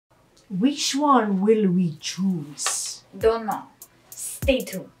Which one will we choose? Don't know. Stay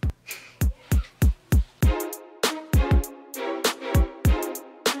tuned.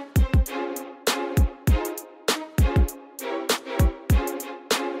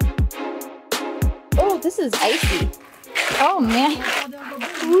 Oh, this is icy. Oh man.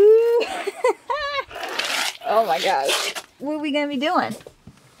 Woo. Oh my gosh. What are we gonna be doing?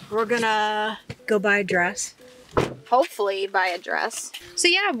 We're gonna go buy a dress. Hopefully buy a dress. So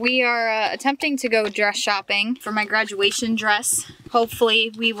yeah, we are attempting to go dress shopping for my graduation dress.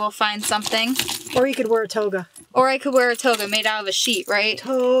 Hopefully we will find something. Or you could wear a toga. Or I could wear a toga made out of a sheet, right?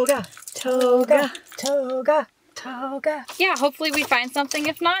 Toga, toga, toga, toga. Yeah, hopefully we find something.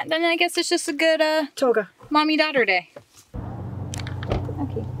 If not, then I guess it's just a good toga. Mommy-daughter day.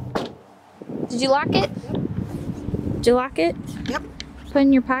 Okay. Did you lock it? Did you lock it? Yep. Put it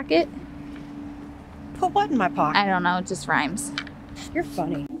in your pocket? Put what in my pocket? I don't know, it just rhymes. You're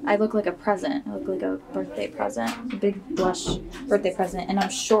funny. I look like a present. I look like a birthday present. A big blush birthday present, and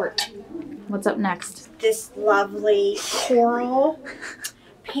I'm short. What's up next? This lovely coral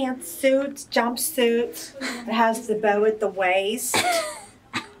pantsuit, jumpsuit that has the bow at the waist.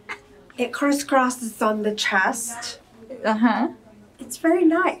 It crisscrosses on the chest. Uh-huh. It's very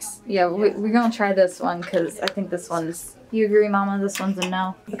nice. Yeah, we're gonna try this one because I think this one's... You agree, Mama? This one's a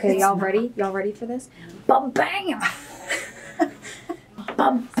no. Okay, y'all ready? Y'all ready for this? Ba-bam!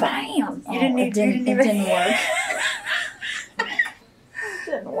 Ba-bam! It didn't work. It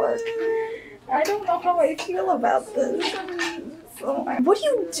didn't work. I don't know how I feel about this. What do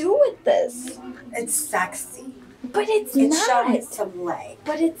you do with this? It's sexy. But it's It's not. showing some leg.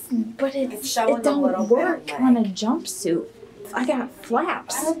 But it's showing it don't a little bit of work leg. on a jumpsuit. I got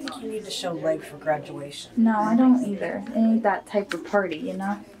flaps. I don't think you need to show leg for graduation. No, I don't either. It ain't that type of party, you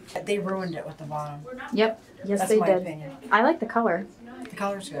know? They ruined it with the bottom. Yep. Yes, That's they my did. opinion. I like the color. The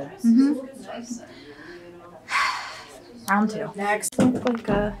color's good. Round two. Next.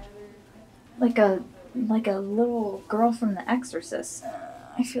 Like a little girl from The Exorcist.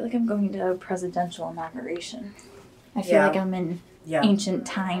 I feel like I'm going to a presidential inauguration. I feel like I'm in ancient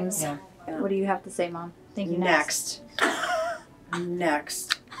times. Yeah. What do you have to say, Mom? Thank you. Next.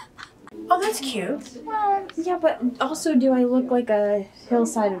 Next. Oh, that's cute. Well, yeah, but also, do I look like a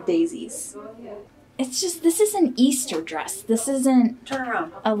hillside of daisies? It's just, this is an Easter dress. This isn't Turn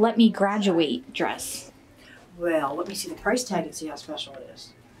around. a let me graduate dress. Well, let me see the price tag and see how special it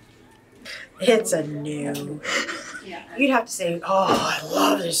is. It's a new. You'd have to say, oh, I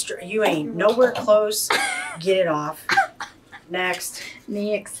love this dress. You ain't nowhere close. Get it off. Next.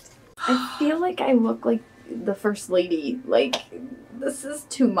 Next. I feel like I look like the first lady. Like, this is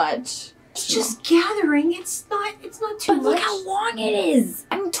too much. It's just gathering. It's not too much. But look how long it is.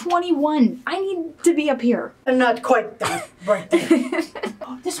 I'm 21. I need to be up here. I'm not quite that right there.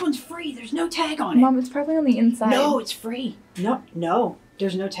 Oh, this one's free. There's no tag on it. Mom, it's probably on the inside. No, it's free. No.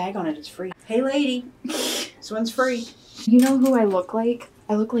 There's no tag on it. It's free. Hey, lady. This one's free. You know who I look like?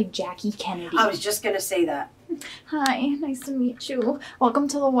 I look like Jackie Kennedy. I was just going to say that. Hi, nice to meet you. Welcome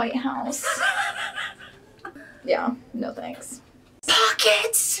to the White House. Yeah, no thanks.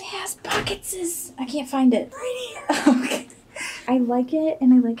 Pockets! Yes, pockets is... I can't find it. Right here. Okay. I like it,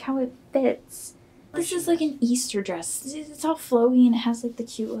 and I like how it fits. This is like an Easter dress. It's all flowy, and it has like the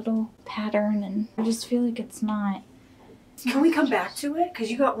cute little pattern, and I just feel like it's not... Can we come back to it? Because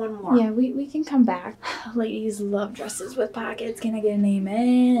you got one more. Yeah, we can come back. Ladies love dresses with pockets. Can I get an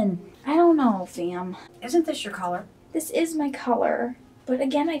amen? I don't know, fam. Isn't this your color? This is my color. But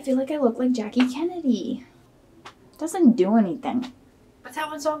again, I feel like I look like Jackie Kennedy. Doesn't do anything. But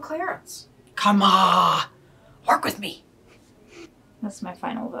that one's on clearance. Come on. Work with me. That's my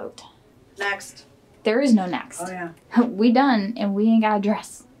final vote. Next. There is no next. Oh, yeah. We done, and we ain't got a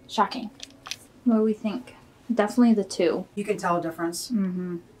dress. Shocking. What do we think? Definitely the two. You can tell a difference.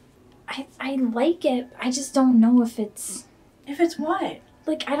 Mm-hmm. I like it. I just don't know if it's... If it's what?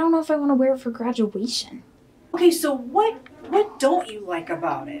 Like, I don't know if I want to wear it for graduation. Okay, so what don't you like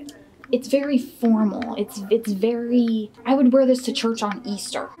about it? It's very formal. It's very... I would wear this to church on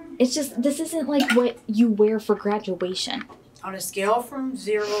Easter. It's just, this isn't like what you wear for graduation. On a scale from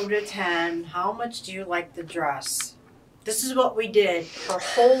 0 to 10, how much do you like the dress? This is what we did her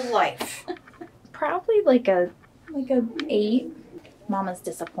whole life. Probably like a 8. Mama's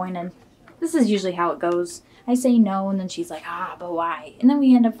disappointed. This is usually how it goes. I say no, and then she's like, but why? And then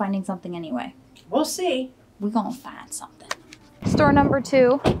we end up finding something anyway. We'll see. We're gonna find something. Store number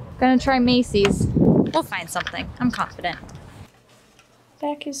 2. Gonna try Macy's. We'll find something. I'm confident.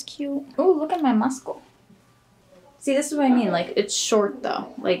 Back is cute. Oh, look at my muscle. See, this is what I mean. Like, it's short,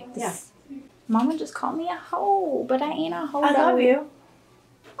 though. Like, this. Yeah. Mama just called me a hoe, but I ain't a hoe. I love you.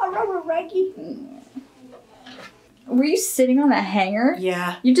 I Reggie. Were you sitting on a hanger?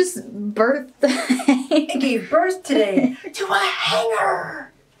 Yeah. You just birthed the I gave birth today to a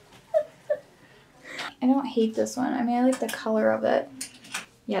hanger. I don't hate this one. I mean, I like the color of it.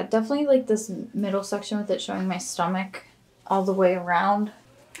 Yeah, definitely like this middle section with it showing my stomach all the way around.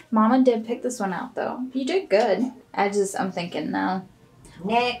 Mama did pick this one out though. You did good. I'm thinking now.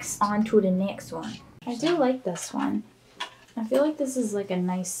 Next. On to the next one. I do like this one. I feel like this is like a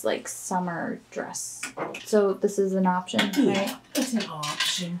nice like summer dress. So this is an option, right? It's an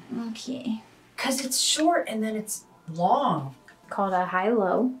option. Okay. Because it's short and then it's long. Called a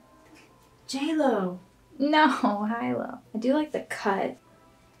high-low. J-Lo. No, high-low. I do like the cut.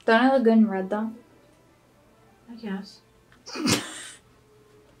 Don't I look good in red though? I guess.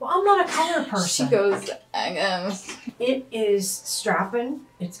 Well, I'm not a color person. She goes, I guess. It is strapping.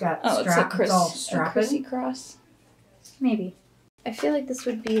 It's got strap. It's all strapping. Chrissy cross. Maybe. I feel like this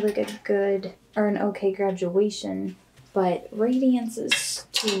would be like a good or an okay graduation, but Radiance is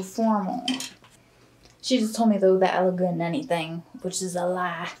too formal. She just told me though that I look good in anything, which is a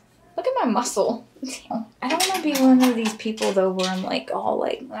lie. Look at my muscle. I don't want to be one of these people though where I'm like all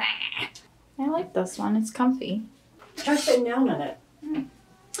like, wah. I like this one. It's comfy. Try sitting down on it.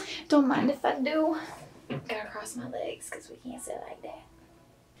 Don't mind if I do. Gotta cross my legs because we can't sit like that.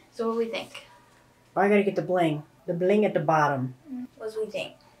 So what do we think? I gotta get the bling. The bling at the bottom. What do we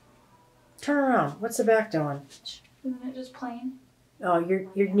think? Turn around. What's the back doing? Isn't it just plain? Oh, your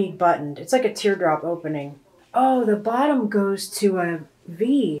knee buttoned. It's like a teardrop opening. Oh, the bottom goes to a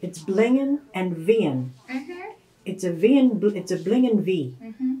V. It's blingin' and V'in'. Mm-hmm. It's a V and it's a blingin' V.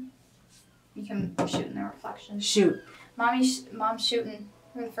 Mm-hmm. You can shoot in the reflection. Shoot. Mom's shooting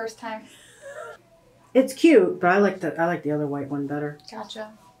for the first time. It's cute, but I like the other white one better.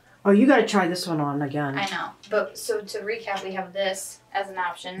 Gotcha. Oh, you gotta try this one on again. I know. But so to recap, we have this as an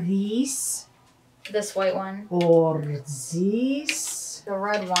option. This. This white one. Or this. The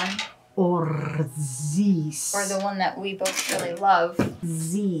red one. Or this. Or the one that we both really love.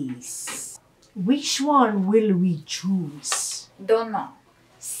 This. Which one will we choose? Don't know.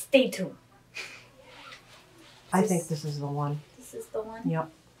 Stay tuned. I think this is the one. This is the one? Yep.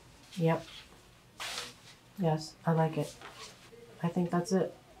 Yep. Yes, I like it. I think that's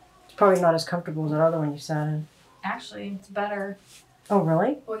it. It's probably not as comfortable as that other one you sat in. Actually, it's better. Oh,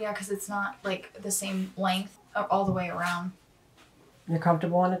 really? Well, yeah, because it's not like the same length all the way around. You're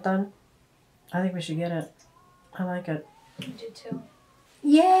comfortable on it then? I think we should get it. I like it. You do too.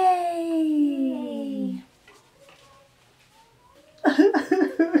 Yay!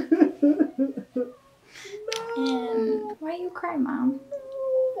 And why you cry, Mom?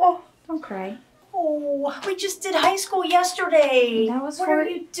 Oh, Don't cry. oh, we just did high school yesterday. That was what are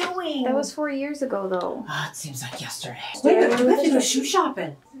you doing? That was 4 years ago, though. Oh, it seems like yesterday. Yeah, Wait, we have to go shoe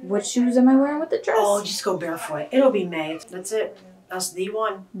shopping. What shoes am I wearing with the dress? Oh, just go barefoot. It'll be May. That's it. That's the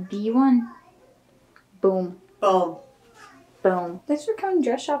one. D1. Boom. Boom. Boom. Thanks for coming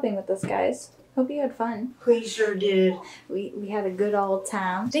dress shopping with us, guys. Hope you had fun. We sure did. We had a good old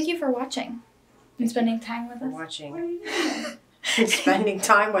time. Thank you for watching and spending time with us. Watching. And spending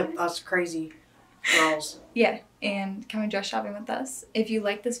time with us crazy girls. Yeah, and coming dress shopping with us. If you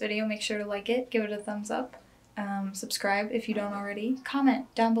like this video, make sure to like it, give it a thumbs up, subscribe if you don't already,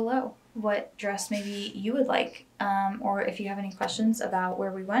 comment down below what dress maybe you would like, or if you have any questions about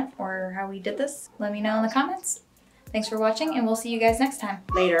where we went or how we did this, let me know in the comments. Thanks for watching, and we'll see you guys next time.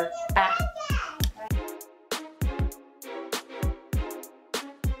 Later. Bye.